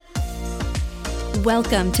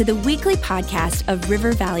Welcome to the weekly podcast of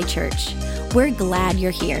River Valley Church. We're glad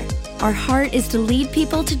you're here. Our heart is to lead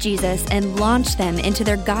people to Jesus and launch them into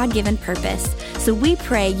their God-given purpose. So we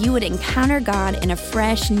pray you would encounter God in a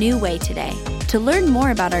fresh, new way today. To learn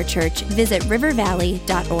more about our church, visit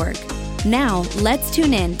rivervalley.org. Now, let's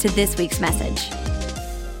tune in to this week's message.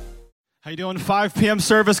 How you doing? 5 p.m.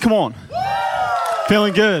 service, come on.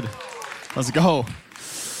 Feeling good. Let's go.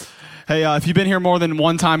 Hey, if you've been here more than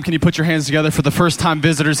one time, can you put your hands together for the first-time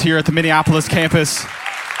visitors here at the Minneapolis campus?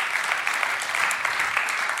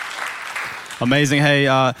 Amazing.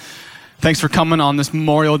 Hey, thanks for coming on this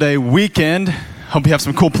Memorial Day weekend. Hope you have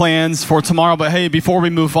some cool plans for tomorrow. But hey, before we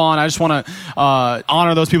move on, I just want to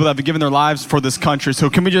honor those people that have given their lives for this country. So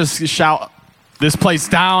can we just shout this place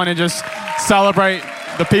down and just celebrate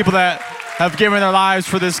the people that have given their lives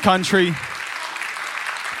for this country?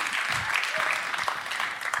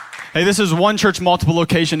 Hey, this is One Church, Multiple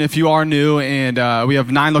Location if you are new, and we have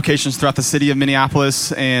 9 locations throughout the city of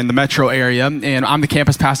Minneapolis and the metro area, and I'm the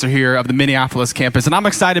campus pastor here of the Minneapolis campus, and I'm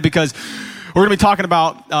excited because we're going to be talking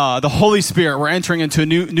about the Holy Spirit. We're entering into a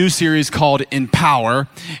new series called Empower,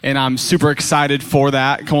 and I'm super excited for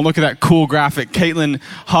that. Come on, look at that cool graphic. Caitlin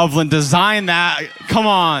Hovland designed that. Come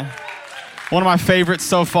on. One of my favorites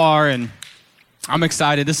so far, and I'm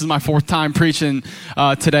excited. This is my 4th time preaching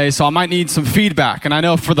today, so I might need some feedback. And I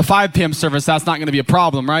know for the 5 p.m. service, that's not going to be a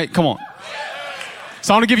problem, right? Come on.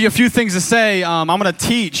 So I want to give you a few things to say. I'm going to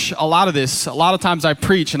teach a lot of this. A lot of times I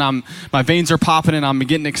preach, and my veins are popping, and I'm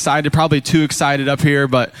getting excited, probably too excited up here.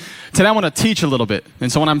 But today I want to teach a little bit.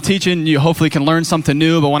 And so when I'm teaching, you hopefully can learn something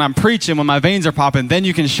new. But when I'm preaching, when my veins are popping, then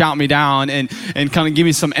you can shout me down and kind of give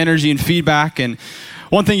me some energy and feedback. And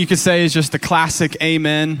one thing you could say is just the classic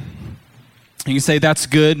amen. You can say, that's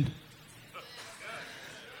good.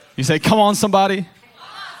 You say, come on, somebody.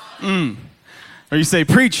 Or you say,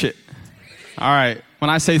 preach it. All right.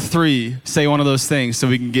 When I say 3, say one of those things so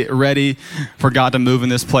we can get ready for God to move in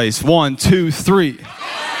this place. 1, 2, 3.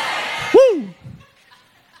 Woo!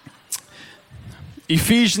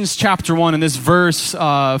 Ephesians chapter 1, in this verse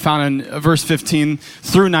found in verse 15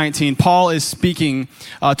 through 19, Paul is speaking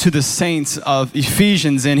to the saints of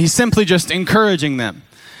Ephesians, and he's simply just encouraging them.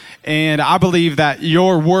 And I believe that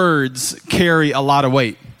your words carry a lot of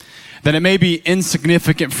weight. That it may be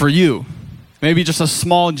insignificant for you. Maybe just a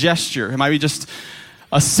small gesture. It might be just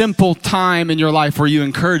a simple time in your life where you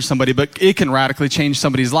encourage somebody, but it can radically change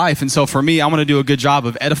somebody's life. And so for me, I want to do a good job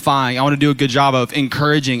of edifying. I want to do a good job of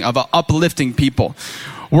encouraging, of uplifting people.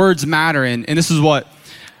 Words matter, and this is what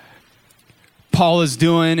Paul is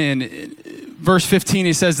doing. And verse 15,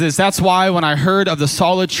 he says this, that's why when I heard of the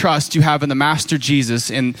solid trust you have in the Master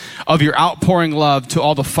Jesus and of your outpouring love to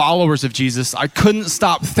all the followers of Jesus, I couldn't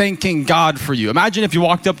stop thanking God for you. Imagine if you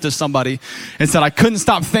walked up to somebody and said, I couldn't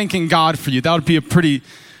stop thanking God for you. That would be a pretty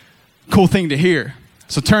cool thing to hear.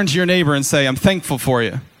 So turn to your neighbor and say, I'm thankful for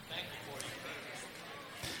you.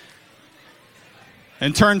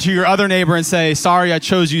 And turn to your other neighbor and say, sorry I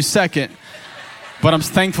chose you second, but I'm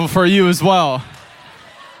thankful for you as well.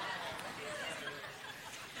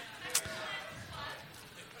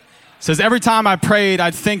 It says, every time I prayed,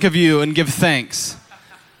 I'd think of you and give thanks.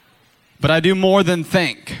 But I do more than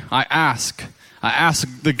think. I ask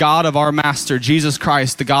the God of our Master, Jesus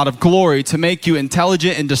Christ, the God of glory, to make you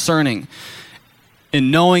intelligent and discerning in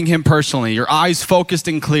knowing him personally, your eyes focused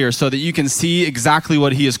and clear so that you can see exactly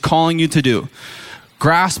what he is calling you to do.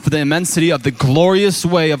 Grasp the immensity of the glorious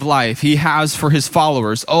way of life he has for his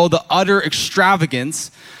followers. Oh, the utter extravagance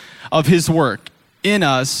of his work in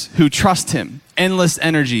us who trust him. Endless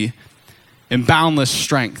energy and boundless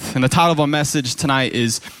strength. And the title of our message tonight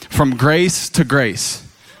is From Grace to Grace.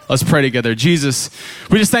 Let's pray together. Jesus,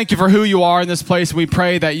 we just thank you for who you are in this place. We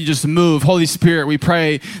pray that you just move. Holy Spirit, we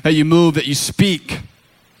pray that you move, that you speak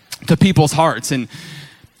to people's hearts. And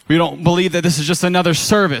we don't believe that this is just another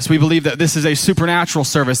service. We believe that this is a supernatural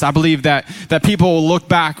service. I believe that people will look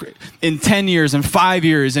back in 10 years and 5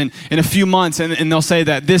 years and in a few months and they'll say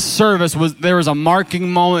that this service there was a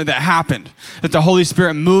marking moment that happened, that the Holy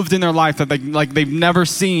Spirit moved in their life that they've never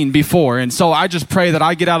seen before. And so I just pray that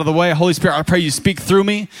I get out of the way. Holy Spirit, I pray you speak through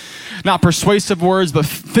me, not persuasive words, but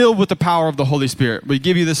filled with the power of the Holy Spirit. We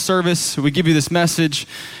give you this service. We give you this message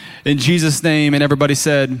in Jesus' name. And everybody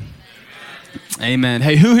said, amen.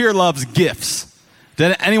 Hey, who here loves gifts?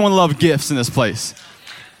 Did anyone love gifts in this place?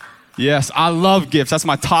 Yes, I love gifts. That's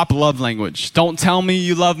my top love language. Don't tell me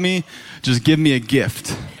you love me. Just give me a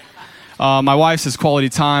gift. My wife says quality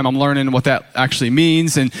time. I'm learning what that actually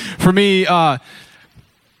means. And for me, I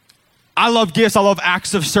love gifts. I love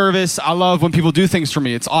acts of service. I love when people do things for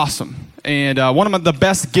me. It's awesome. And one of the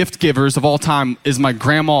best gift givers of all time is my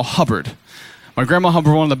grandma Hubbard. My grandma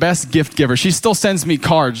Hubbard, one of the best gift givers. She still sends me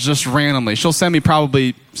cards just randomly. She'll send me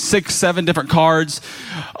probably 6, 7 different cards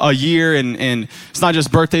a year. And it's not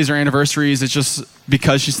just birthdays or anniversaries. It's just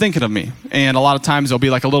because she's thinking of me. And a lot of times there'll be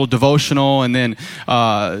like a little devotional and then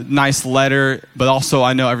nice letter. But also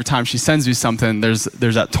I know every time she sends me something, there's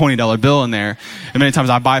that $20 bill in there. And many times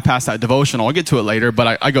I bypass that devotional. I'll get to it later,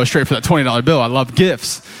 but I go straight for that $20 bill. I love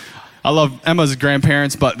gifts. I love Emma's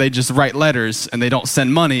grandparents, but they just write letters and they don't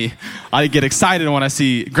send money. I get excited when I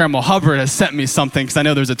see Grandma Hubbard has sent me something because I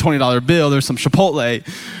know there's a $20 bill, there's some Chipotle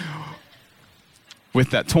with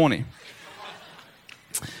that 20. And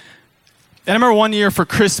I remember one year for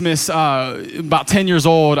Christmas, about 10 years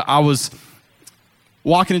old, I was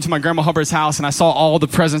walking into my Grandma Hubbard's house and I saw all the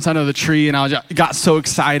presents under the tree and I got so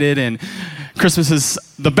excited. And Christmas is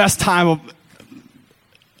the best time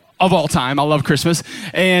of all time. I love Christmas.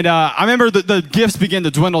 And I remember the gifts began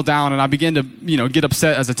to dwindle down and I began to, get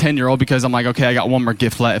upset as a 10-year-old because I'm like, okay, I got one more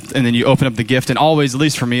gift left. And then you open up the gift and always, at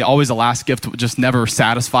least for me, always the last gift just never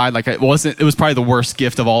satisfied. Like it was probably the worst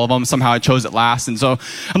gift of all of them. Somehow I chose it last. And so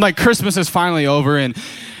I'm like, Christmas is finally over. And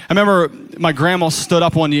I remember my grandma stood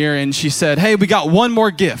up one year and she said, hey, we got one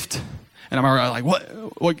more gift. And I remember like,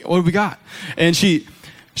 what do we got? And she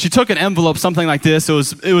took an envelope, something like this.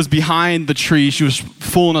 It was behind the tree. She was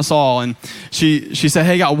fooling us all. And she said,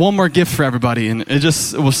 hey, I got one more gift for everybody. And it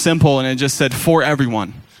was simple. And it just said, for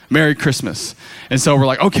everyone, Merry Christmas. And so we're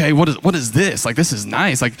like, okay, what is this? Like, this is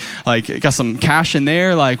nice. Like got some cash in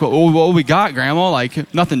there. Like, what we got, Grandma?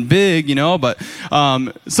 Like, nothing big, but,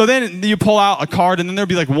 so then you pull out a card and then there'd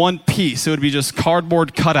be like one piece. It would be just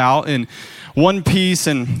cardboard cut out and one piece,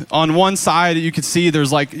 and on one side you could see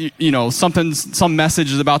there's like, some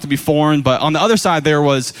message is about to be formed, but on the other side there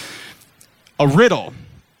was a riddle.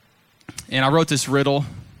 And I wrote this riddle.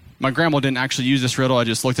 My grandma didn't actually use this riddle. I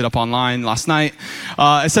just looked it up online last night.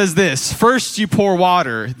 It says this: first you pour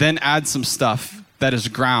water, then add some stuff that is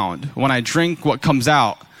ground. When I drink what comes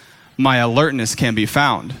out, my alertness can be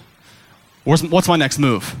found. What's my next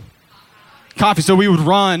move? Coffee. So we would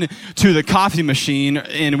run to the coffee machine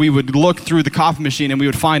and we would look through the coffee machine and we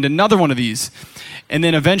would find another one of these. And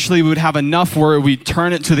then eventually we would have enough where we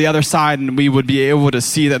turn it to the other side and we would be able to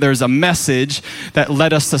see that there's a message that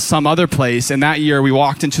led us to some other place. And that year we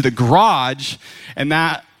walked into the garage, and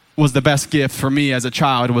that was the best gift for me as a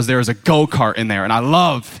child, was there was a go-kart in there. And I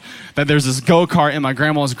love that there's this go-kart in my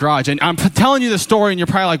grandma's garage. And I'm telling you the story and you're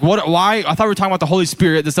probably like, what? Why? I thought we were talking about the Holy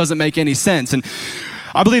Spirit. This doesn't make any sense. And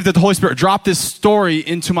I believe that the Holy Spirit dropped this story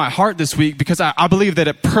into my heart this week because I believe that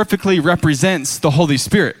it perfectly represents the Holy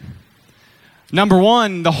Spirit. Number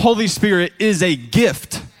one, the Holy Spirit is a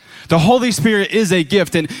gift. The Holy Spirit is a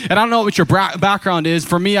gift. And I don't know what your background is.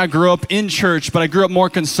 For me, I grew up in church, but I grew up more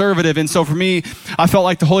conservative. And so for me, I felt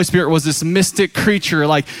like the Holy Spirit was this mystic creature.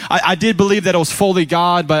 Like I did believe that it was fully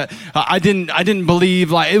God, but I didn't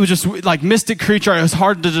believe, like, it was just like mystic creature. It was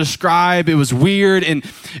hard to describe. It was weird. And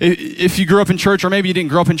if you grew up in church, or maybe you didn't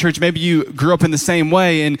grow up in church, maybe you grew up in the same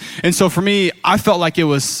way. And so for me, I felt like it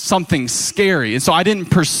was something scary. And so I didn't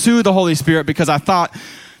pursue the Holy Spirit because I thought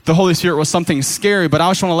the Holy Spirit was something scary. But I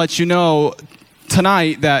just want to let you know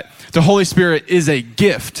tonight that the Holy Spirit is a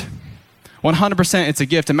gift. 100% it's a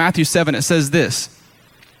gift. In Matthew 7, it says this: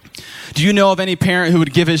 do you know of any parent who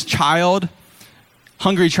would give his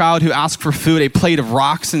hungry child who asks for food, a plate of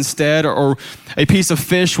rocks instead, or a piece of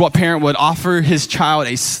fish? What parent would offer his child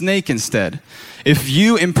a snake instead? If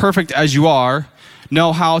you, imperfect as you are,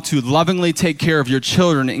 know how to lovingly take care of your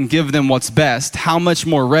children and give them what's best, how much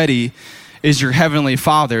more ready is your heavenly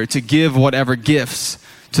Father to give whatever gifts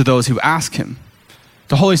to those who ask him?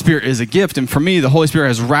 The Holy Spirit is a gift, and for me, the Holy Spirit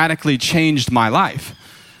has radically changed my life.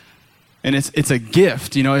 And it's a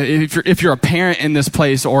gift. If you're a parent in this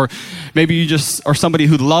place, or maybe you just are somebody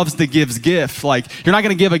who loves to give gifts, like, you're not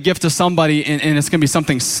going to give a gift to somebody and it's going to be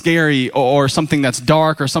something scary or something that's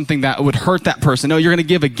dark or something that would hurt that person. No, you're going to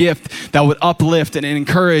give a gift that would uplift and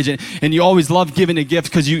encourage. And you always love giving a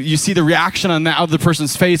gift because you see the reaction on that other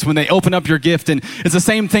person's face when they open up your gift. And it's the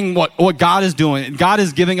same thing what God is doing. God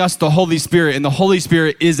is giving us the Holy Spirit, and the Holy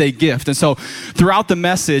Spirit is a gift. And so throughout the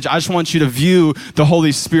message, I just want you to view the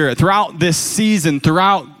Holy Spirit. Throughout this season,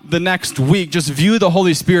 throughout the next week, just view the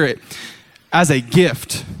Holy Spirit as a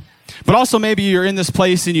gift. But also, maybe you're in this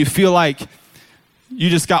place and you feel like you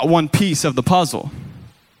just got one piece of the puzzle.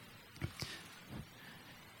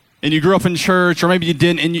 And you grew up in church, or maybe you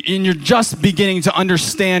didn't, and you're just beginning to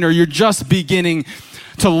understand, or you're just beginning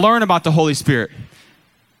to learn about the Holy Spirit.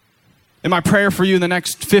 And my prayer for you in the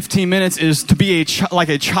next 15 minutes is to be like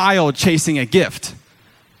a child chasing a gift.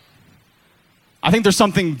 I think there's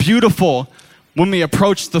something beautiful when we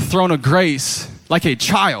approach the throne of grace like a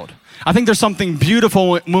child. I think there's something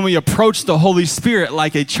beautiful when we approach the Holy Spirit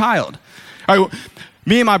like a child. All right,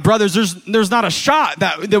 me and my brothers, there's not a shot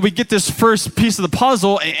that we get this first piece of the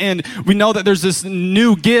puzzle and we know that there's this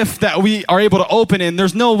new gift that we are able to open, and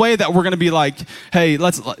there's no way that we're going to be like, hey,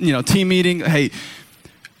 let's, team meeting, hey,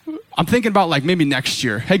 I'm thinking about like maybe next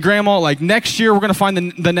year. Hey, Grandma, like next year we're going to find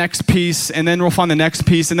the next piece, and then we'll find the next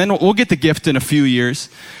piece, and then we'll get the gift in a few years.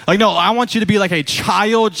 Like, no, I want you to be like a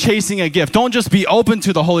child chasing a gift. Don't just be open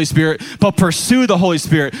to the Holy Spirit, but pursue the Holy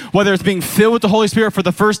Spirit. Whether it's being filled with the Holy Spirit for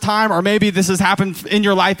the first time, or maybe this has happened in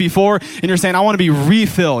your life before, and you're saying, I want to be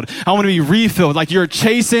refilled. I want to be refilled. Like you're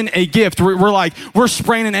chasing a gift. We're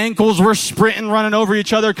spraining ankles. We're sprinting, running over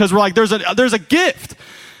each other because we're like, there's a gift.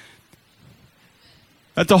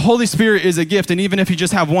 That the Holy Spirit is a gift, and even if you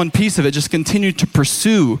just have one piece of it, just continue to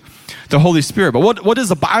pursue the Holy Spirit. But what does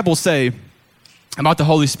the Bible say about the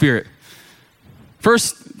Holy Spirit?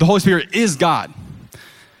 First, the Holy Spirit is God.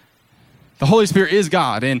 The Holy Spirit is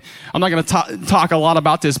God, and I'm not going to talk a lot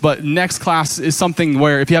about this, but next class is something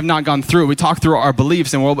where if you have not gone through it, we talk through our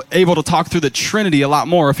beliefs, and we're able to talk through the Trinity a lot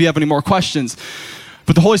more if you have any more questions.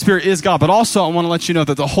 But the Holy Spirit is God. But also, I want to let you know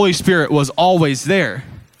that the Holy Spirit was always there.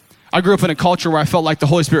 I grew up in a culture where I felt like the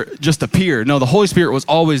Holy Spirit just appeared. No, the Holy Spirit was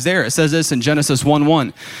always there. It says this in Genesis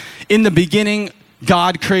 1:1. In the beginning,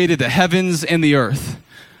 God created the heavens and the earth.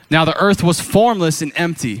 Now the earth was formless and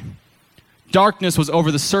empty. Darkness was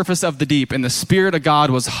over the surface of the deep, and the Spirit of God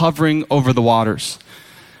was hovering over the waters.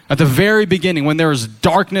 At the very beginning, when there was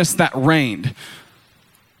darkness that reigned,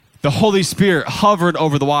 the Holy Spirit hovered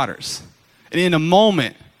over the waters. And in a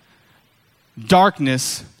moment,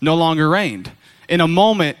 darkness no longer reigned. In a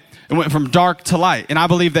moment, it went from dark to light. And I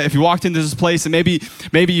believe that if you walked into this place and maybe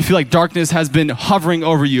you feel like darkness has been hovering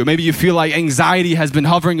over you, maybe you feel like anxiety has been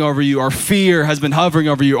hovering over you, or fear has been hovering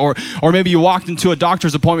over you, or maybe you walked into a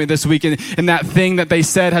doctor's appointment this week and that thing that they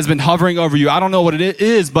said has been hovering over you. I don't know what it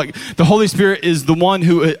is, but the Holy Spirit is the one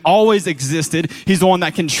who always existed. He's the one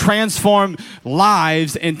that can transform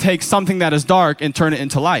lives and take something that is dark and turn it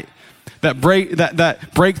into light. That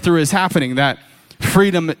breakthrough is happening, that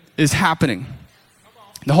freedom is happening.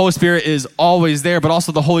 The Holy Spirit is always there, but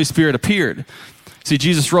also the Holy Spirit appeared. See,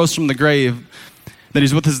 Jesus rose from the grave, that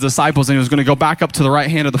he's with his disciples, and he was going to go back up to the right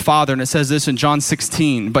hand of the Father. And it says this in John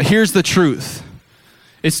 16, but here's the truth.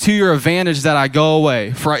 It's to your advantage that I go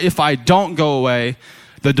away. For if I don't go away,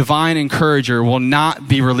 the divine encourager will not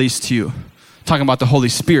be released to you. Talking about the Holy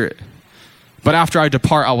Spirit. But after I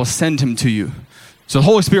depart, I will send him to you. So the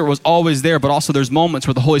Holy Spirit was always there, but also there's moments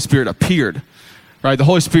where the Holy Spirit appeared. Right? The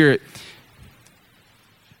Holy Spirit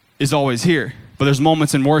is always here. But there's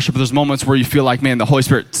moments in worship, there's moments where you feel like, man, the Holy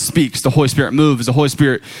Spirit speaks, the Holy Spirit moves, the Holy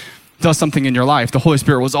Spirit does something in your life. The Holy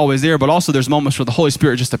Spirit was always there, but also there's moments where the Holy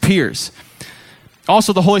Spirit just appears.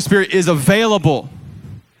 Also, the Holy Spirit is available.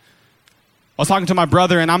 I was talking to my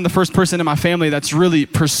brother, and I'm the first person in my family that's really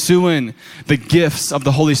pursuing the gifts of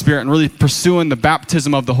the Holy Spirit and really pursuing the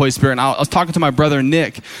baptism of the Holy Spirit. And I was talking to my brother,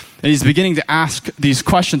 Nick, and he's beginning to ask these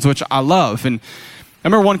questions, which I love. And I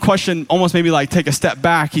remember one question almost made me like take a step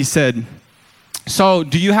back. He said, so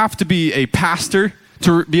do you have to be a pastor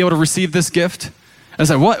to be able to receive this gift? I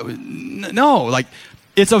said, what? No, like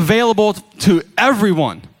it's available to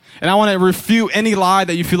everyone. And I want to refute any lie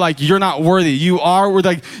that you feel like you're not worthy. You are worthy.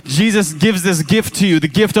 Like Jesus gives this gift to you, the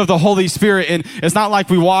gift of the Holy Spirit. And it's not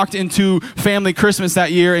like we walked into family Christmas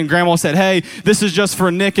that year and Grandma said, hey, this is just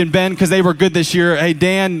for Nick and Ben because they were good this year. Hey,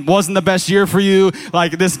 Dan, wasn't the best year for you.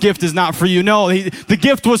 Like this gift is not for you. No, the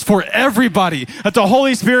gift was for everybody. That the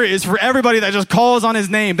Holy Spirit is for everybody that just calls on his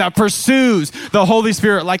name, that pursues the Holy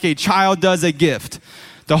Spirit like a child does a gift.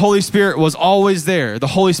 The Holy Spirit was always there. The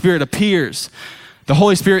Holy Spirit appears. The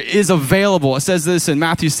Holy Spirit is available. It says this in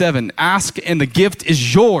Matthew 7, ask and the gift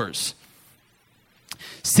is yours.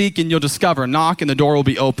 Seek and you'll discover. Knock and the door will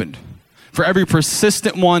be opened. For every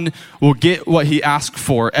persistent one will get what he asks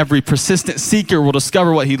for. Every persistent seeker will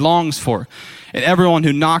discover what he longs for. And everyone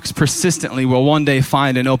who knocks persistently will one day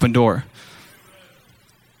find an open door.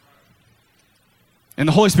 And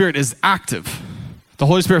the Holy Spirit is active. The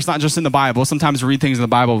Holy Spirit's not just in the Bible. Sometimes we read things in the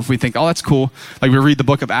Bible if we think, oh, that's cool. Like we read the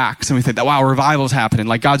book of Acts and we think that, wow, revival's happening.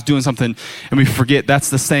 Like God's doing something, and we forget that's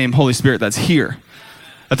the same Holy Spirit that's here.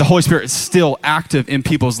 That the Holy Spirit is still active in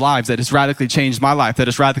people's lives. That has radically changed my life. That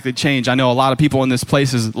has radically changed, I know, a lot of people in this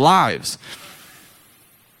place's lives.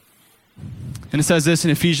 And it says this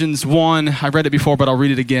in Ephesians 1. I read it before, but I'll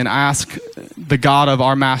read it again. I ask the God of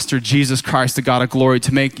our Master, Jesus Christ, the God of glory,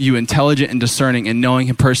 to make you intelligent and discerning and knowing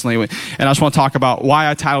him personally. And I just want to talk about why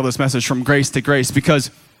I titled this message From Grace to Grace,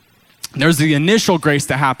 because There's the initial grace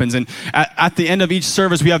that happens, and at the end of each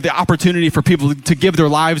service, we have the opportunity for people to give their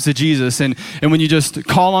lives to Jesus. And when you just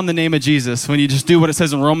call on the name of Jesus, when you just do what it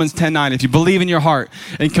says in Romans 10:9, if you believe in your heart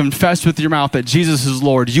and confess with your mouth that Jesus is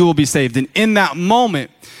Lord, you will be saved. And in that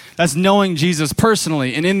moment, that's knowing Jesus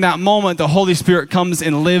personally. And in that moment, the Holy Spirit comes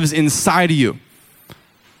and lives inside of you.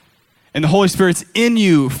 And the Holy Spirit's in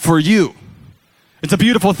you for you. It's a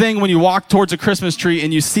beautiful thing when you walk towards a Christmas tree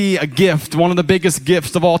and you see a gift, one of the biggest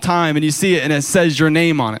gifts of all time, and you see it and it says your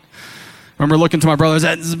name on it. I remember looking to my brothers,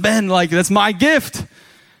 that's Ben, like, that's my gift.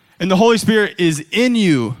 And the Holy Spirit is in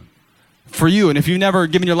you for you. And if you've never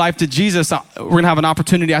given your life to Jesus, we're going to have an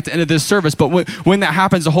opportunity at the end of this service. But when that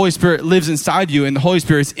happens, the Holy Spirit lives inside you, and the Holy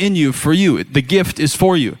Spirit is in you for you. The gift is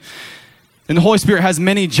for you. And the Holy Spirit has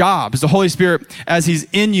many jobs. The Holy Spirit, as he's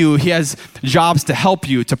in you, he has jobs to help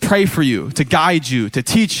you, to pray for you, to guide you, to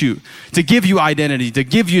teach you, to give you identity, to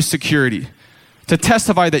give you security, to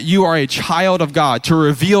testify that you are a child of God, to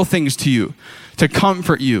reveal things to you, to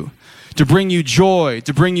comfort you, to bring you joy,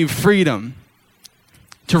 to bring you freedom,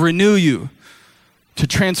 to renew you, to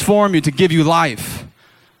transform you, to give you life.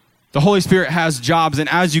 The Holy Spirit has jobs, and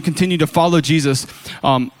as you continue to follow Jesus,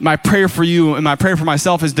 my prayer for you and my prayer for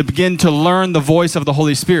myself is to begin to learn the voice of the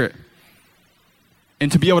Holy Spirit and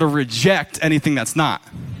to be able to reject anything that's not.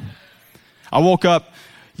 I woke up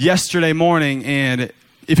yesterday morning, and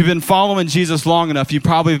if you've been following Jesus long enough, you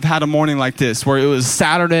probably have had a morning like this, where it was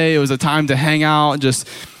Saturday, it was a time to hang out and just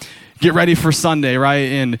get ready for Sunday, right?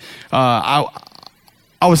 And I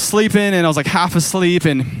was sleeping, and I was like half asleep,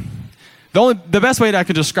 and the best way that I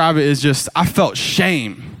could describe it is just, I felt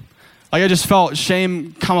shame. Like, I just felt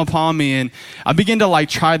shame come upon me, and I began to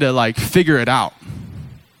try to figure it out.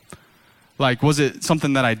 Like, was it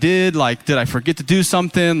something that I did? Like, did I forget to do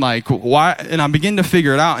something? Like, why? And I began to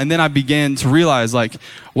figure it out, and then I began to realize,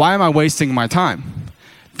 why am I wasting my time?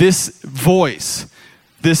 This voice,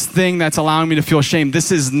 this thing that's allowing me to feel shame,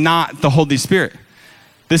 this is not the Holy Spirit.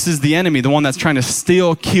 This is the enemy, the one that's trying to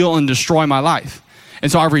steal, kill, and destroy my life. And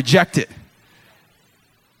so I reject it.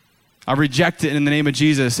 I reject it in the name of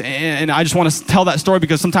Jesus. And I just want to tell that story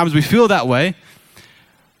because sometimes we feel that way.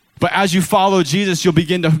 But as you follow Jesus, you'll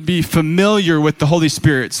begin to be familiar with the Holy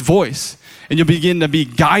Spirit's voice. And you'll begin to be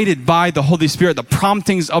guided by the Holy Spirit, the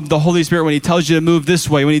promptings of the Holy Spirit when he tells you to move this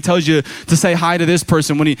way, when he tells you to say hi to this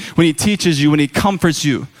person, when he teaches you, when he comforts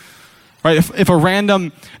you. Right? If a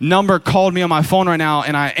random number called me on my phone right now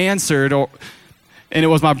and I answered, and it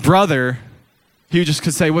was my brother, he just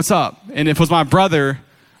could say, "What's up?" And if it was my brother,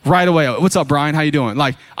 right away, "What's up, Brian? How you doing?"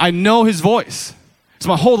 I know his voice. It's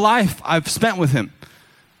my whole life I've spent with him.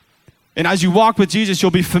 And as you walk with Jesus,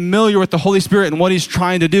 you'll be familiar with the Holy Spirit and what he's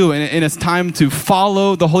trying to do. And it's time to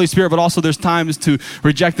follow the Holy Spirit, but also there's times to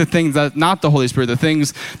reject the things that are not the Holy Spirit, the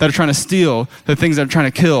things that are trying to steal, the things that are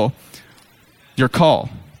trying to kill your call.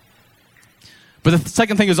 But the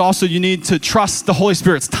second thing is also you need to trust the Holy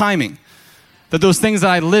Spirit's timing. That those things that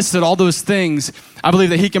I listed, all those things, I believe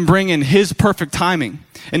that he can bring in his perfect timing.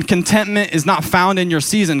 And contentment is not found in your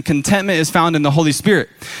season. Contentment is found in the Holy Spirit.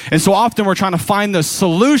 And so often we're trying to find the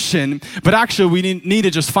solution, but actually we need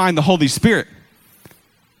to just find the Holy Spirit.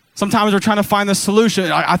 Sometimes we're trying to find the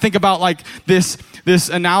solution. I think about this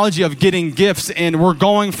analogy of getting gifts, and we're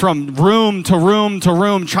going from room to room to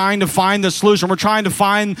room trying to find the solution. We're trying to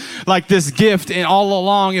find this gift, and all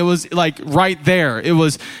along it was right there. It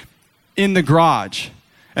was in the garage.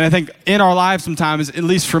 And I think in our lives sometimes, at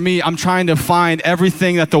least for me, I'm trying to find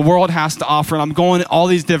everything that the world has to offer, and I'm going in all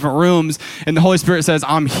these different rooms, and the Holy Spirit says,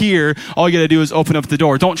 "I'm here. All you got to do is open up the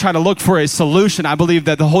door." Don't try to look for a solution. I believe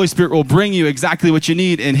that the Holy Spirit will bring you exactly what you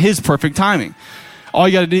need in his perfect timing. All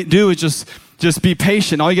you got to do is just be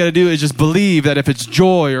patient. All you got to do is just believe that if it's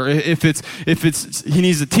joy, or if it's he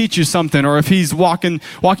needs to teach you something, or if he's walking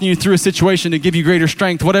you through a situation to give you greater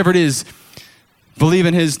strength, whatever it is, believe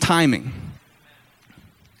in his timing.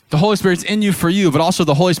 The Holy Spirit's in you for you, but also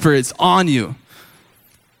the Holy Spirit's on you.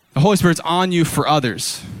 The Holy Spirit's on you for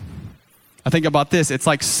others. I think about this. It's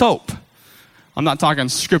like soap. I'm not talking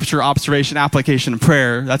scripture, observation, application, and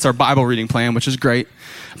prayer. That's our Bible reading plan, which is great.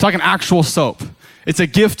 I'm talking actual soap. It's a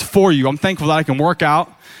gift for you. I'm thankful that I can work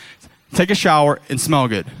out, take a shower, and smell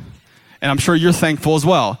good. And I'm sure you're thankful as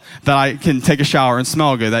well that I can take a shower and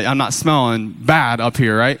smell good, that I'm not smelling bad up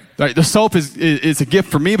here, right? The soap is a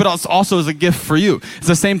gift for me, but also is a gift for you. It's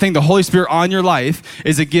the same thing. The Holy Spirit on your life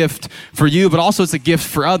is a gift for you, but also it's a gift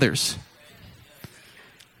for others.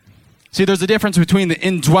 See, there's a difference between the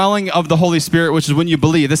indwelling of the Holy Spirit, which is when you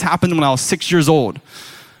believe. This happened when I was 6 years old.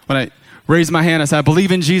 When I raised my hand, I said, "I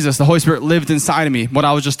believe in Jesus." The Holy Spirit lived inside of me, what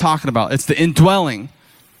I was just talking about. It's the indwelling.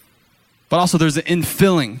 But also there's the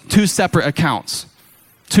infilling, two separate accounts.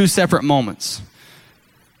 two separate moments.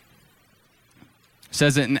 It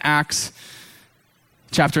says it in Acts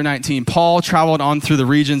chapter 19. Paul traveled on through the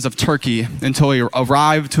regions of Turkey until he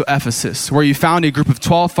arrived to Ephesus, where he found a group of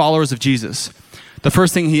 12 followers of Jesus. The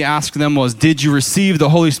first thing he asked them was, "Did you receive the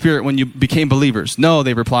Holy Spirit when you became believers?" "No,"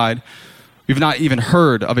 they replied. "We've not even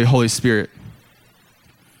heard of a Holy Spirit."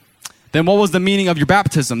 "Then what was the meaning of your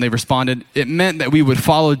baptism?" They responded. "It meant that we would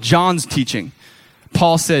follow John's teaching."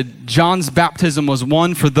 Paul said, "John's baptism was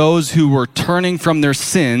one for those who were turning from their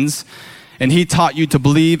sins, and he taught you to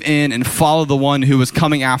believe in and follow the one who was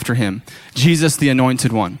coming after him, Jesus, the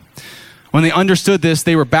Anointed One." When they understood this,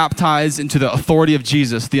 they were baptized into the authority of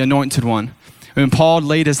Jesus, the Anointed One. When Paul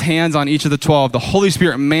laid his hands on each of the 12, the Holy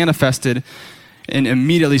Spirit manifested and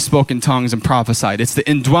immediately spoke in tongues and prophesied. It's the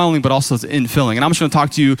indwelling, but also the infilling. And I'm just going to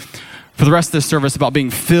talk to you for the rest of this service about being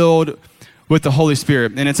filled with the Holy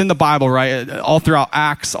Spirit. And it's in the Bible, right? All throughout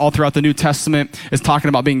Acts, all throughout the New Testament, it's talking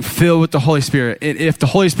about being filled with the Holy Spirit. If the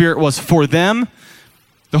Holy Spirit was for them,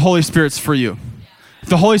 the Holy Spirit's for you. If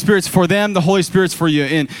the Holy Spirit's for them, the Holy Spirit's for you.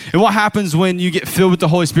 And what happens when you get filled with the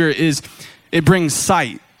Holy Spirit is it brings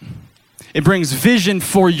sight. It brings vision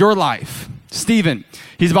for your life. Stephen,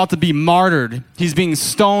 he's about to be martyred. He's being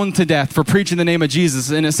stoned to death for preaching the name of Jesus.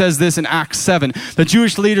 And it says this in Acts 7. The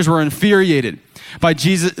Jewish leaders were infuriated by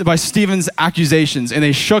Stephen's accusations, and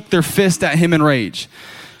they shook their fist at him in rage.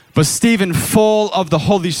 But Stephen, full of the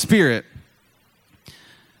Holy Spirit,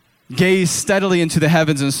 gazed steadily into the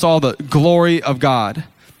heavens and saw the glory of God.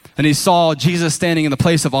 And he saw Jesus standing in the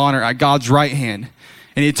place of honor at God's right hand.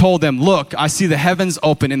 And he told them, "Look, I see the heavens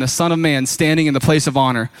open and the Son of Man standing in the place of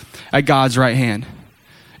honor at God's right hand."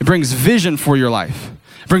 It brings vision for your life.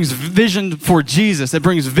 It brings vision for Jesus. It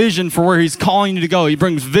brings vision for where he's calling you to go. He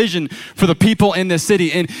brings vision for the people in this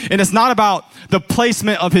city. And it's not about the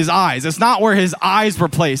placement of his eyes. It's not where his eyes were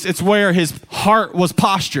placed. It's where his heart was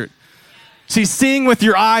postured. See, seeing with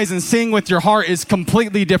your eyes and seeing with your heart is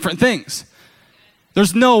completely different things.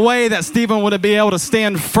 There's no way that Stephen would be able to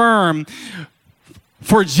stand firm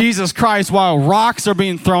for Jesus Christ while rocks are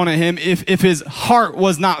being thrown at him if his heart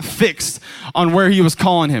was not fixed on where he was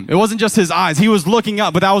calling him. It wasn't just his eyes. He was looking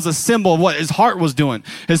up, but that was a symbol of what his heart was doing.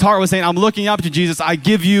 His heart was saying, "I'm looking up to Jesus. I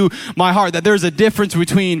give you my heart." That there's a difference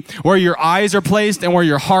between where your eyes are placed and where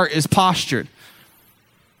your heart is postured.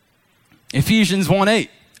 Ephesians 1:8,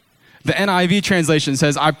 the NIV translation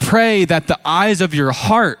says, "I pray that the eyes of your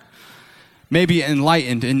heart may be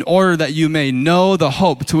enlightened in order that you may know the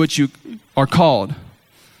hope to which you are called."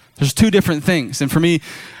 There's two different things. And for me,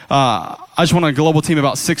 I just won a global team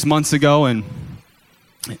about 6 months ago, and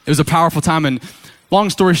it was a powerful time. And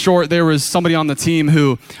long story short, there was somebody on the team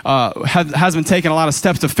who has been taking a lot of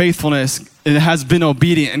steps of faithfulness and has been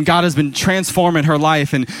obedient, and God has been transforming her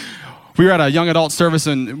life. And we were at a young adult service,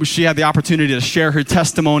 and she had the opportunity to share her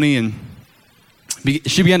testimony, and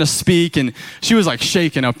she began to speak, and she was like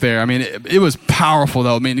shaking up there. I mean, it was powerful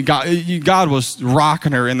though. I mean, God was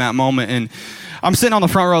rocking her in that moment. And I'm sitting on the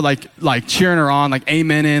front row, like cheering her on, like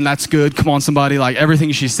amening, "That's good. Come on, somebody," like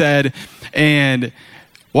everything she said. And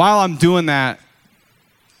while I'm doing that,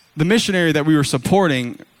 the missionary that we were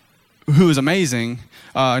supporting, who was amazing,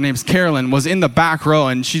 her name's Carolyn, was in the back row,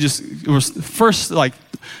 and she just was first like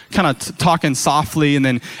kind of talking softly, and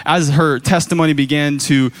then as her testimony began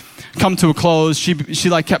to come to a close, she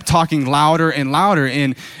like kept talking louder and louder,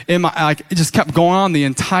 and it just kept going on the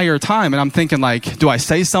entire time. And I'm thinking, like, do I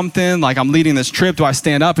say something? Like, I'm leading this trip. Do I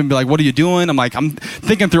stand up and be like, "What are you doing?" I'm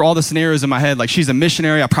thinking through all the scenarios in my head. Like, she's a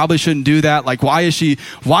missionary. I probably shouldn't do that. Like, why is she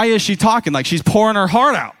talking? Like, she's pouring her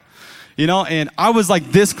heart out, you know? And I was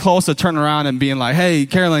like this close to turning around and being like, "Hey,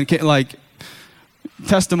 Carolyn, like,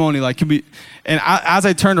 testimony, like, can we?" And as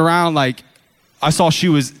I turned around, like, I saw she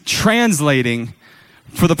was translating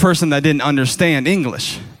for the person that didn't understand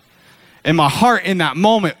English. And my heart in that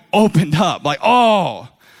moment opened up, like, "Oh,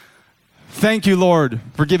 thank you, Lord,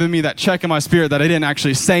 for giving me that check in my spirit that I didn't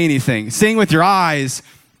actually say anything." Seeing with your eyes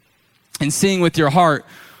and seeing with your heart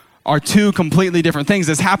are two completely different things.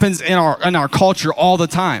 This happens in our culture all the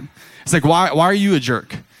time. It's like, why are you a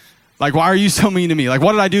jerk? Like, why are you so mean to me? Like,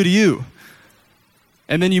 what did I do to you?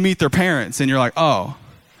 And then you meet their parents and you're like, "Oh,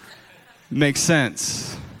 makes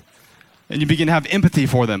sense." And you begin to have empathy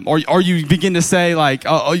for them. Or you begin to say, like,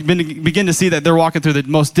 you begin to see that they're walking through the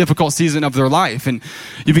most difficult season of their life. And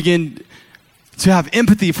you begin to have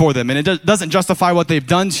empathy for them. And it doesn't justify what they've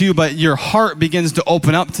done to you, but your heart begins to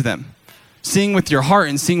open up to them. Seeing with your heart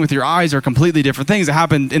and seeing with your eyes are completely different things that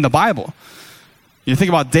happened in the Bible. You think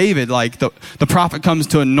about David, like the prophet comes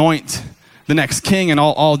to anoint the next king, and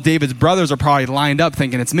all David's brothers are probably lined up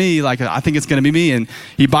thinking, "It's me, like, I think it's going to be me." And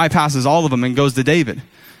he bypasses all of them and goes to David.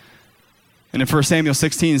 And in 1 Samuel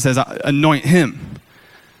 16, it says, anoint him.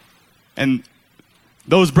 And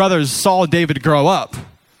those brothers saw David grow up,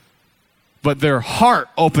 but their heart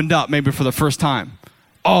opened up maybe for the first time.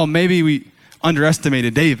 Oh, maybe we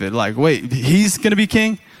underestimated David. Like, wait, he's going to be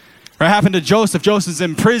king? What happened to Joseph? Joseph's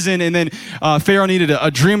in prison, and then Pharaoh needed a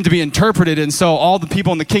dream to be interpreted, and so all the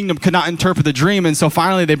people in the kingdom could not interpret the dream, and so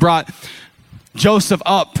finally they brought Joseph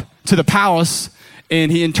up to the palace,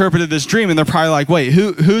 and he interpreted this dream, and they're probably like, wait,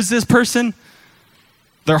 who's this person?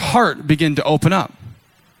 Their heart began to open up.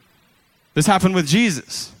 This happened with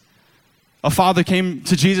Jesus. A father came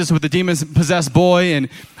to Jesus with a demon-possessed boy, and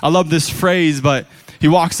I love this phrase, but he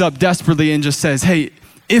walks up desperately and just says, hey,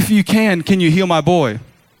 if you can you heal my boy?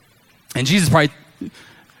 And Jesus probably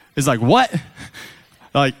is like, what?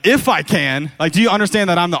 Like, if I can, like, do you understand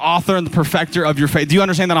that I'm the author and the perfecter of your faith? Do you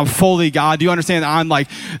understand that I'm fully God? Do you understand that I'm like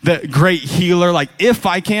the great healer? Like, if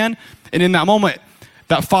I can. And in that moment,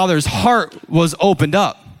 that father's heart was opened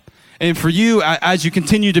up. And for you, as you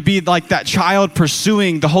continue to be like that child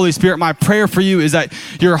pursuing the Holy Spirit, my prayer for you is that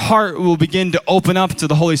your heart will begin to open up to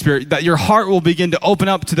the Holy Spirit, that your heart will begin to open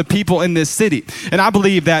up to the people in this city. And I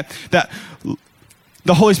believe that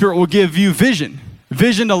the Holy Spirit will give you vision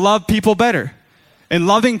to love people better. And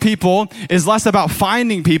loving people is less about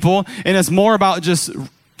finding people, and it's more about just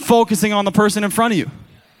focusing on the person in front of you.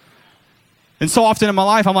 And so often in my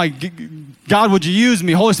life, I'm like, God, would you use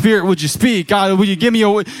me? Holy Spirit, would you speak? God, would you give me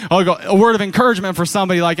a word of encouragement for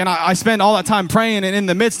somebody? Like, and I spend all that time praying, and in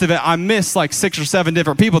the midst of it, I miss like 6 or 7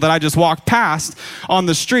 different people that I just walked past on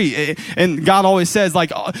the street. And God always says,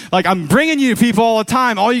 like I'm bringing you people all the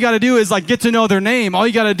time. All you got to do is like get to know their name. All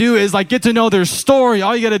you got to do is like get to know their story.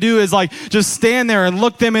 All you got to do is like just stand there and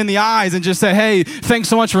look them in the eyes and just say, hey, thanks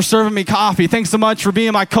so much for serving me coffee. Thanks so much for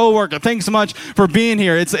being my coworker. Thanks so much for being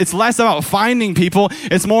here. It's less about finding people.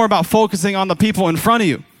 It's more about focusing on the people in front of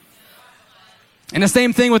you. And the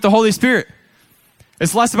same thing with the Holy Spirit.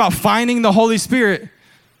 It's less about finding the Holy Spirit.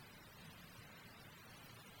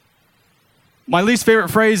 My least favorite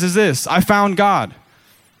phrase is this: I found God.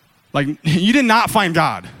 Like, you did not find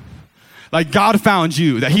God. Like, God found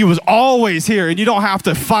you, that he was always here, and you don't have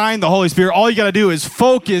to find the Holy Spirit. All you got to do is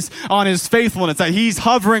focus on his faithfulness, that he's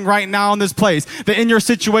hovering right now in this place, that in your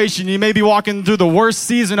situation, you may be walking through the worst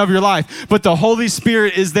season of your life, but the Holy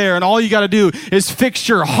Spirit is there, and all you got to do is fix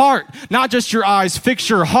your heart, not just your eyes, fix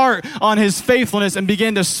your heart on his faithfulness and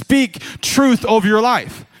begin to speak truth over your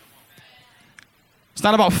life. It's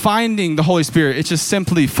not about finding the Holy Spirit. It's just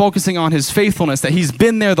simply focusing on his faithfulness, that he's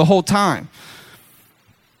been there the whole time.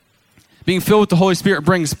 Being filled with the Holy Spirit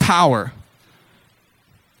brings power.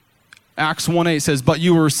 Acts 1:8 says, but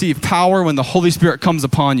you will receive power when the Holy Spirit comes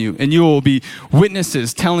upon you, and you will be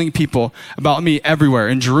witnesses telling people about me everywhere,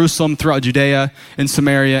 in Jerusalem, throughout Judea, and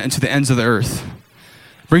Samaria, and to the ends of the earth.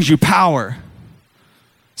 It brings you power.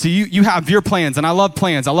 See, you have your plans, and I love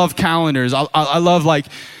plans. I love calendars. I love like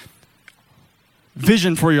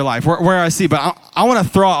vision for your life, where I see, but I want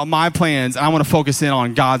to throw out my plans, and I want to focus in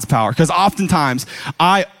on God's power, because oftentimes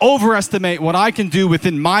I overestimate what I can do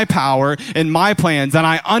within my power and my plans, and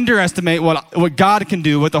I underestimate what God can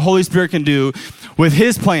do, what the Holy Spirit can do with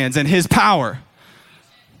his plans and his power.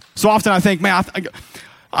 So often I think, man,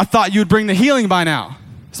 I thought you'd bring the healing by now.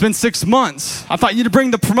 It's been 6 months. I thought you'd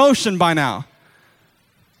bring the promotion by now.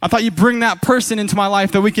 I thought you'd bring that person into my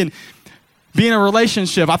life that we can be in a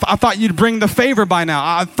relationship. I thought you'd bring the favor by now.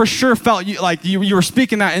 I for sure felt you were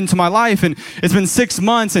speaking that into my life, and it's been 6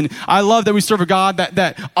 months, and I love that we serve a God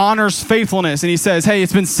that honors faithfulness, and he says, hey,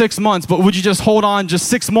 it's been 6 months, but would you just hold on just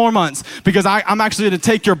 6 more months, because I'm actually going to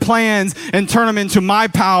take your plans and turn them into my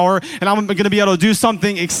power, and I'm going to be able to do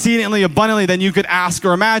something exceedingly abundantly than you could ask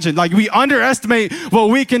or imagine. Like, we underestimate what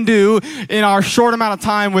we can do in our short amount of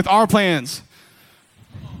time with our plans.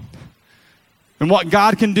 And what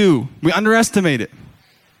God can do, we underestimate it.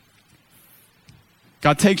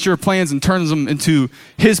 God takes your plans and turns them into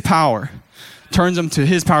his power. Turns them to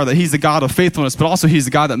his power, that he's the God of faithfulness, but also he's the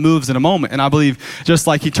God that moves in a moment. And I believe just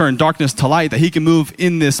like he turned darkness to light, that he can move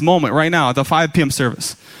in this moment right now at the 5 p.m.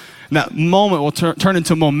 service. And that moment will turn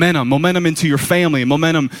into momentum into your family,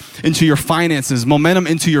 momentum into your finances, momentum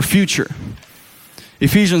into your future.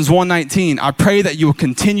 Ephesians 1:19, I pray that you will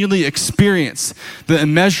continually experience the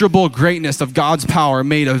immeasurable greatness of God's power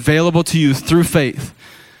made available to you through faith.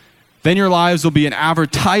 Then your lives will be an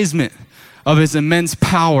advertisement of his immense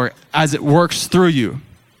power as it works through you.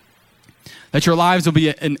 That your lives will be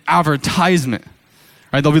an advertisement.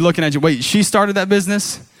 Right? They'll be looking at you, wait, she started that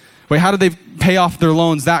business? Wait, how did they pay off their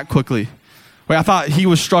loans that quickly? Wait, I thought he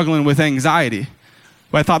was struggling with anxiety.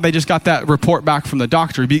 But I thought they just got that report back from the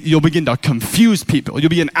doctor. You'll begin to confuse people. You'll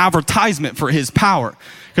be an advertisement for his power.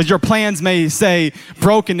 Because your plans may say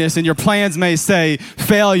brokenness, and your plans may say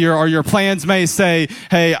failure, or your plans may say,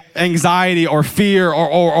 hey, anxiety or fear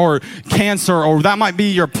or cancer, or that might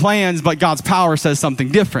be your plans, but God's power says something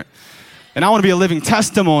different. And I want to be a living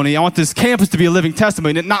testimony. I want this campus to be a living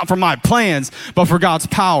testimony, not for my plans, but for God's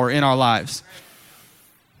power in our lives.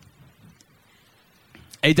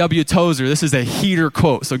 A.W. Tozer, this is a heater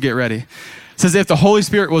quote, so get ready. It says, if the Holy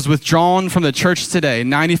Spirit was withdrawn from the church today,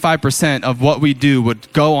 95% of what we do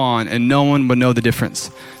would go on and no one would know the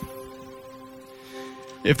difference.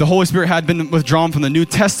 If the Holy Spirit had been withdrawn from the New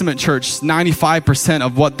Testament church, 95%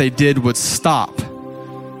 of what they did would stop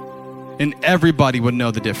and everybody would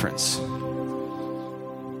know the difference.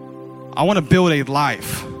 I want to build a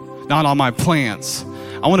life, not on my plans.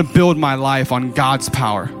 I want to build my life on God's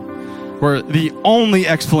power, where the only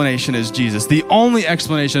explanation is Jesus. The only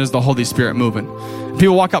explanation is the Holy Spirit moving.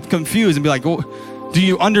 People walk up confused and be like, well, do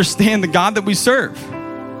you understand the God that we serve?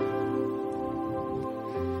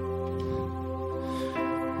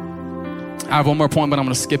 I have one more point, but I'm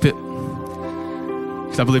going to skip it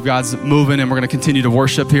because I believe God's moving and we're going to continue to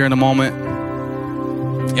worship here in a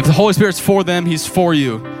moment. If the Holy Spirit's for them, he's for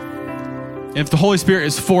you. If the Holy Spirit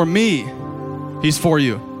is for me, he's for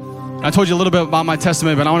you. I told you a little bit about my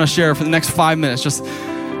testimony, but I want to share for the next 5 minutes just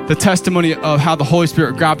the testimony of how the Holy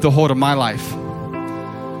Spirit grabbed a hold of my life.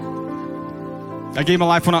 I gave my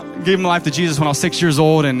life to Jesus when I was 6 years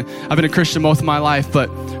old, and I've been a Christian most of my life. But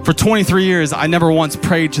for 23 years, I never once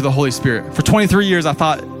prayed to the Holy Spirit. For 23 years, I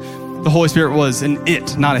thought the Holy Spirit was an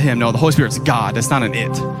it, not a him. No, the Holy Spirit's God. That's not an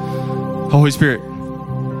it. The Holy Spirit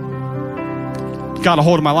got a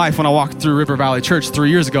hold of my life when I walked through River Valley Church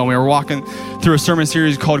 3 years ago. We were walking through a sermon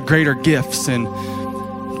series called Greater Gifts, and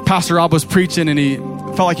Pastor Rob was preaching, and he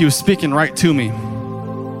felt like he was speaking right to me.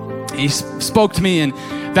 He spoke to me, and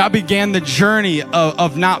that began the journey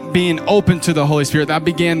of not being open to the Holy Spirit. That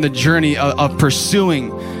began the journey of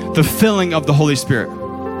pursuing the filling of the Holy Spirit.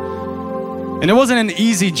 And it wasn't an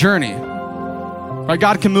easy journey. Right?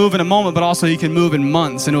 God can move in a moment, but also he can move in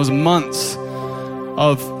months. And it was months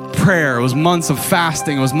of prayer. It was months of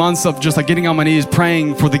fasting. It was months of just like getting on my knees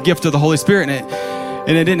praying for the gift of the Holy Spirit, and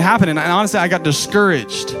it didn't happen. And honestly, I got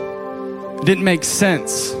discouraged. It didn't make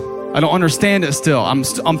sense. I don't understand it still. I'm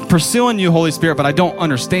pursuing you, Holy Spirit, but I don't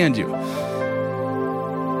understand you.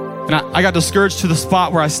 And I got discouraged to the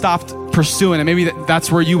spot where I stopped pursuing, and maybe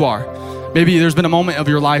that's where you are. Maybe there's been a moment of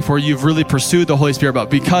your life where you've really pursued the Holy Spirit, but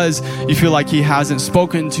because you feel like he hasn't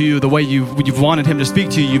spoken to you the way you've wanted him to speak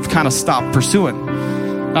to you, you've kind of stopped pursuing.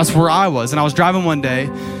 That's where I was. And I was driving one day,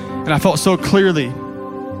 and I felt so clearly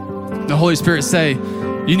the Holy Spirit say,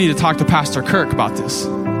 you need to talk to Pastor Kirk about this.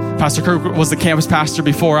 Pastor Kirk was the campus pastor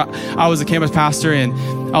before I was the campus pastor, and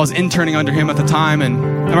I was interning under him at the time. And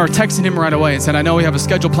I remember texting him right away and said, I know we have a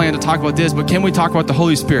scheduled plan to talk about this, but can we talk about the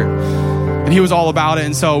Holy Spirit? And he was all about it.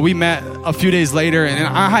 And so we met a few days later, and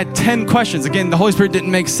I had 10 questions. Again, the Holy Spirit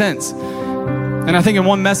didn't make sense. And I think in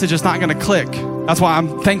one message, it's not going to click. That's why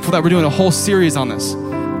I'm thankful that we're doing a whole series on this.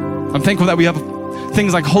 I'm thankful that we have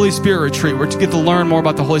things like Holy Spirit Retreat, where to get to learn more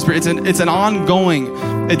about the Holy Spirit. It's an ongoing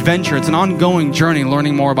adventure. It's an ongoing journey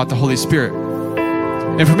learning more about the Holy Spirit.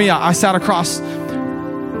 And for me, I sat across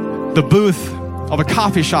the booth of a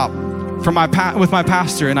coffee shop with my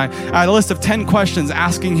pastor, and I had a list of 10 questions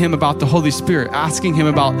asking him about the Holy Spirit, asking him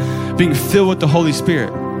about being filled with the Holy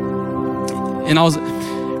Spirit. And I was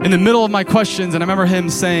in the middle of my questions, and I remember him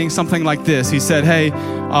saying something like this. He said, hey,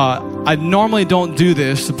 I normally don't do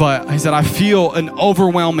this, but he said, I feel an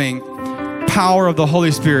overwhelming power of the Holy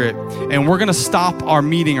Spirit, and we're going to stop our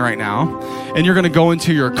meeting right now, and you're going to go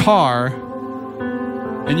into your car,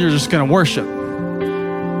 and you're just going to worship.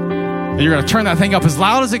 And you're going to turn that thing up as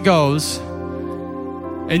loud as it goes,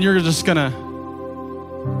 and you're just going to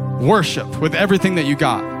worship with everything that you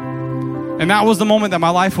got. And that was the moment that my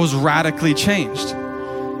life was radically changed.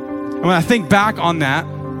 And when I think back on that,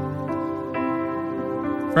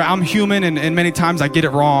 right, I'm human, and many times I get it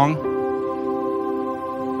wrong.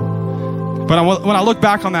 But when I look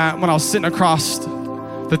back on that, when I was sitting across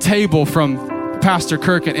the table from Pastor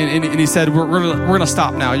Kirk, and he said, we're going to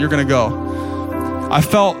stop now. You're going to go. I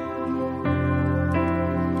felt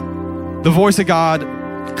the voice of God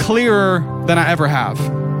clearer than I ever have.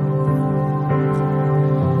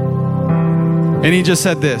 And he just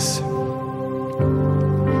said this.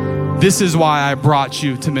 This is why I brought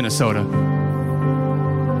you to Minnesota.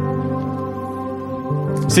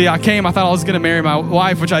 See, I thought I was going to marry my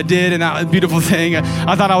wife, which I did, and that was a beautiful thing.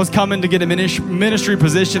 I thought I was coming to get a ministry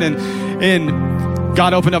position, and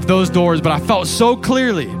God opened up those doors, but I felt so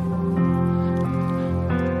clearly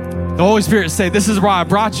the Holy Spirit say, this is why I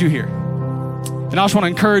brought you here. And I just want to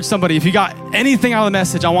encourage somebody, if you got anything out of the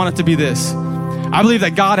message, I want it to be this. I believe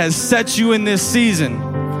that God has set you in this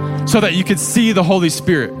season so that you could see the Holy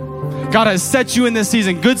Spirit. God has set you in this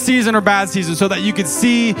season, good season or bad season, so that you could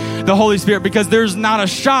see the Holy Spirit, because there's not a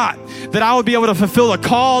shot that I would be able to fulfill the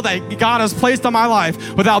call that God has placed on my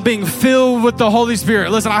life without being filled with the Holy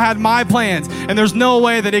Spirit. Listen, I had my plans, and there's no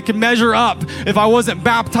way that it could measure up if I wasn't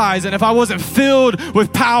baptized, and if I wasn't filled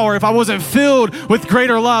with power, if I wasn't filled with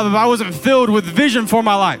greater love, if I wasn't filled with vision for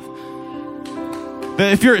my life.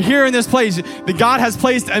 That if you're here in this place, that God has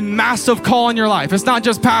placed a massive call in your life. It's not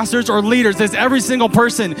just pastors or leaders. It's every single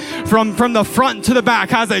person from the front to the back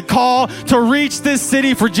has a call to reach this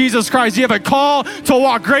city for Jesus Christ. You have a call to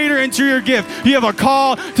walk greater into your gift. You have a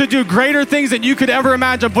call to do greater things than you could ever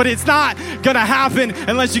imagine, but it's not going to happen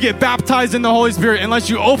unless you get baptized in the Holy Spirit, unless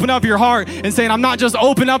you open up your heart and saying, I'm not just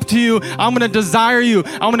open up to you, I'm going to desire you.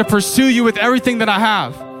 I'm going to pursue you with everything that I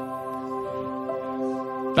have.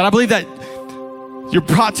 That I believe that you're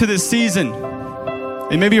brought to this season.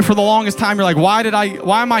 And maybe for the longest time, you're like, why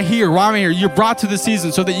am I here? Why am I here? You're brought to this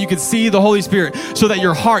season so that you can see the Holy Spirit, so that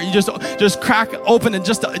your heart, you just crack open and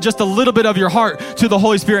just a little bit of your heart to the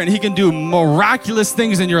Holy Spirit, and he can do miraculous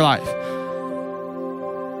things in your life.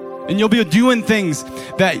 And you'll be doing things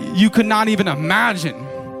that you could not even imagine.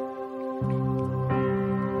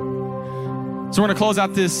 So we're going to close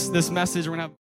out this message. We're going to have